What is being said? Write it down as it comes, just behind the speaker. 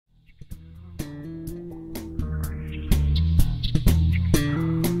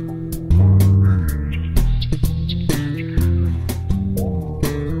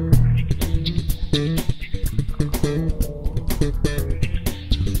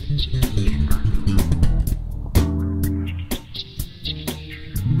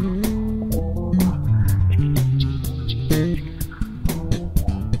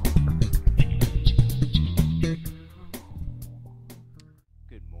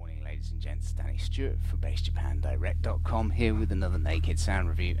ladies and gents, Danny Stewart for BassJapanDirect.com here with another Naked Sound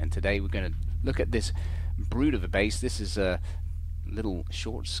review, and today we're going to look at this brute of a bass. This is a little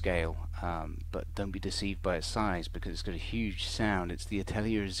short scale, but don't be deceived by its size because it's got a huge sound. It's the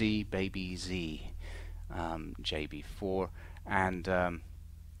Atelier Z Baby Z JB4, and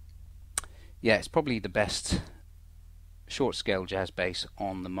yeah, it's probably the best short scale jazz bass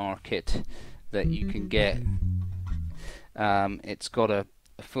on the market that you can get. It's got a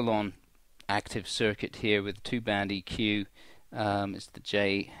full-on active circuit here with 2-band EQ.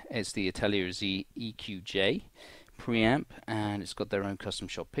 It's the Atelier Z EQJ preamp, and it's got their own custom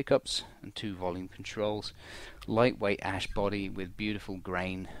shop pickups and 2 volume controls. Lightweight ash body with beautiful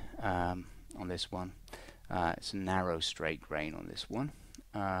grain on this one. It's a narrow straight grain on this one.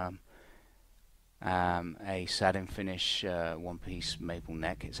 A satin finish one-piece maple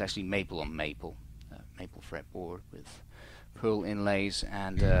neck. It's actually maple on maple, maple fretboard with pearl inlays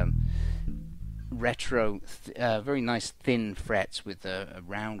and retro, very nice thin frets with a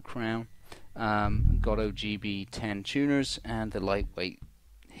round crown. Got OGB 10 tuners and the lightweight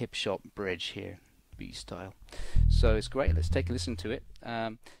hip shop bridge here, B style. So it's great. Let's take a listen to it.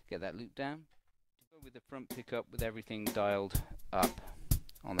 Get that loop down. Go with the front pickup with everything dialed up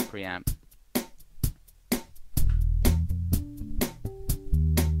on the preamp.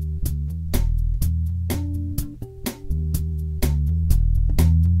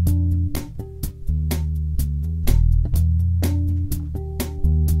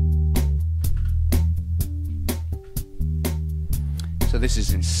 So this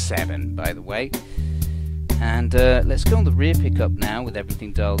is in 7, by the way. And let's go on the rear pickup now with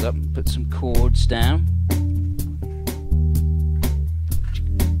everything dialed up and put some chords down.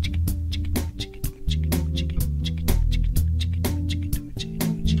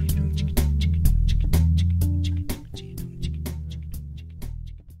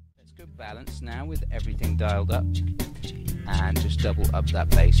 Let's go balance now with everything dialed up and just double up that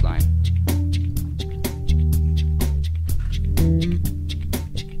bass line.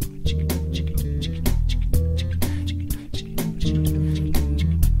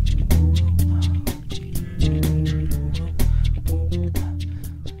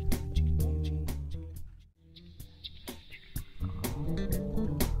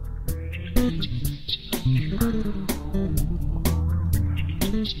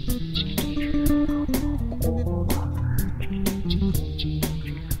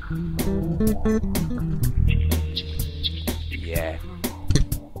 Yeah,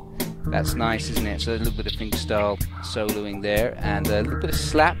 that's nice, isn't it? So a little bit of fingerstyle soloing there, and a little bit of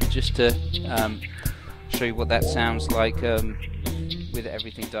slap just to show you what that sounds like with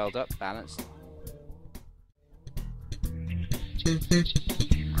everything dialed up, balanced.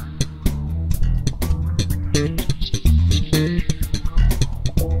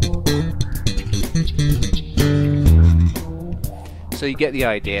 So you get the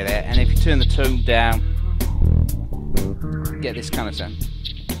idea there, and if you turn the tone down, you get this kind of sound.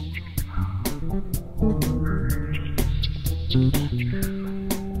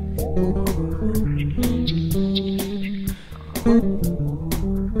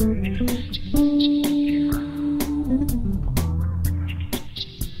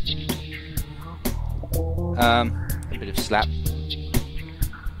 A bit of slap.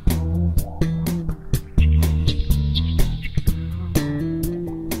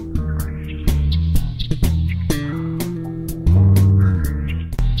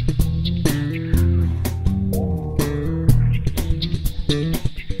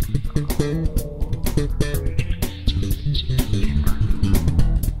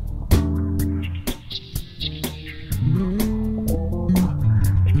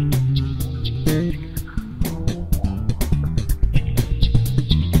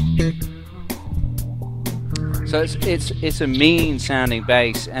 So it's a mean sounding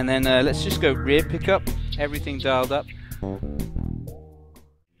bass, and then let's just go rear pickup, everything dialed up.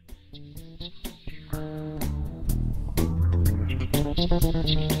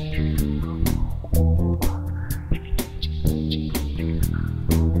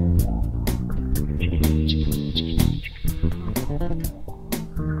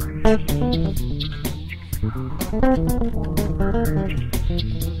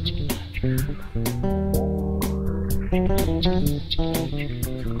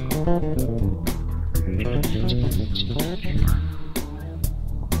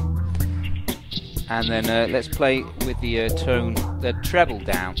 And then let's play with the tone, the treble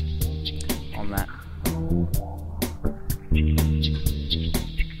down on that.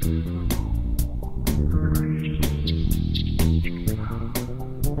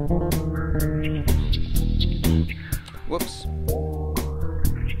 Whoops.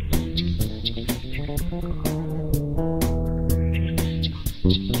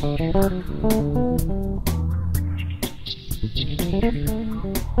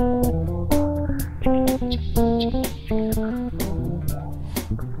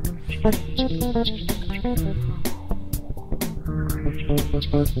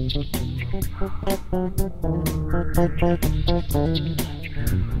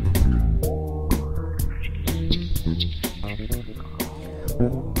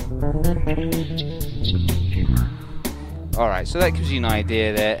 Alright, so that gives you an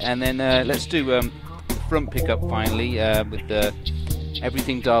idea there, and then let's do the front pickup finally with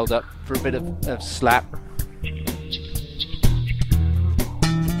everything dialed up for a bit of slap.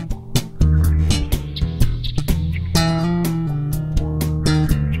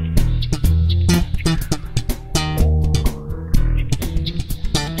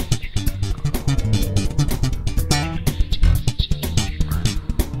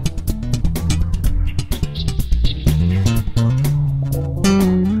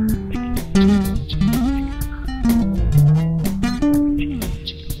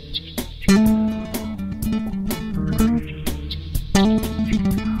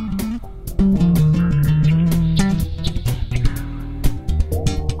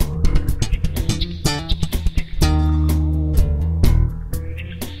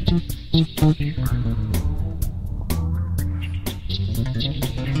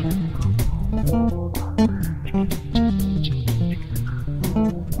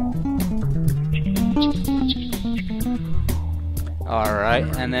 Alright,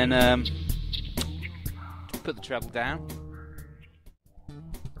 and then put the treble down.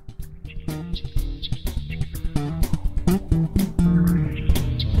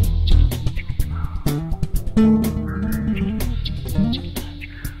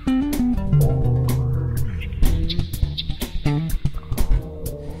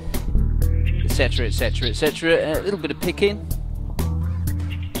 Etc, etc, etc. A little bit of picking.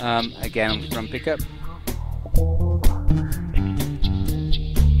 Again on the front pickup.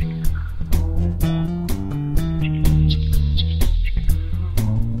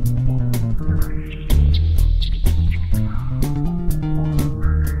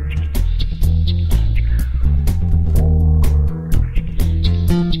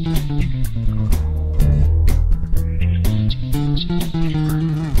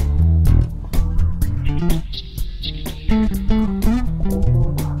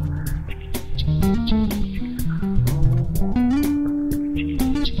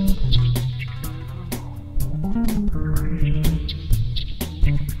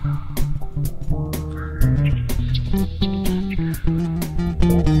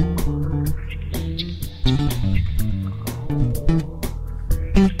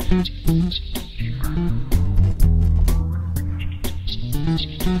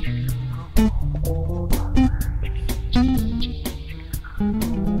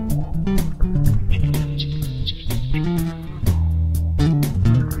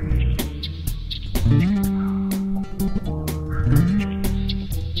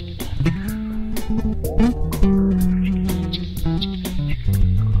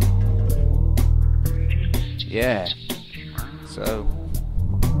 Yeah, so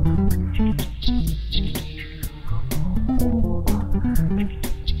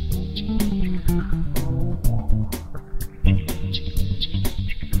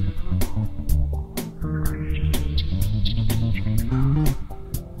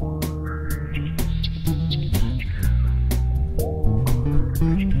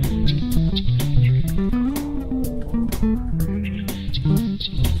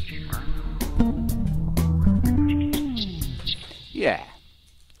yeah,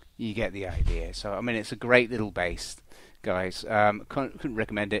 you get the idea. So I mean, it's a great little bass, guys. Couldn't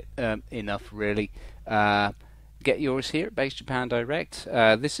recommend it enough, really. Get yours here at Bass Japan Direct.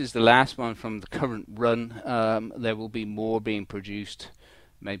 This is the last one from the current run. There will be more being produced,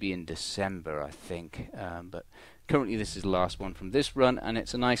 maybe in December, I think. But currently, this is the last one from this run, and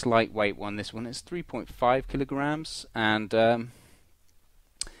it's a nice lightweight one. This one is 3.5 kilograms, and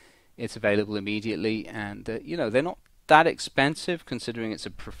it's available immediately. And you know, they're not that expensive considering it's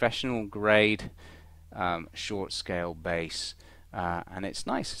a professional grade short scale bass, and it's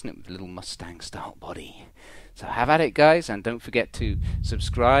nice, isn't it, with a little Mustang style body. So have at it, guys, and don't forget to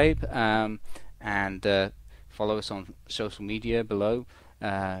subscribe and follow us on social media below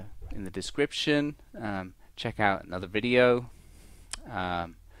in the description. Check out another video.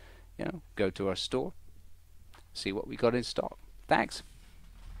 You know, go to our store, see what we got in stock. Thanks.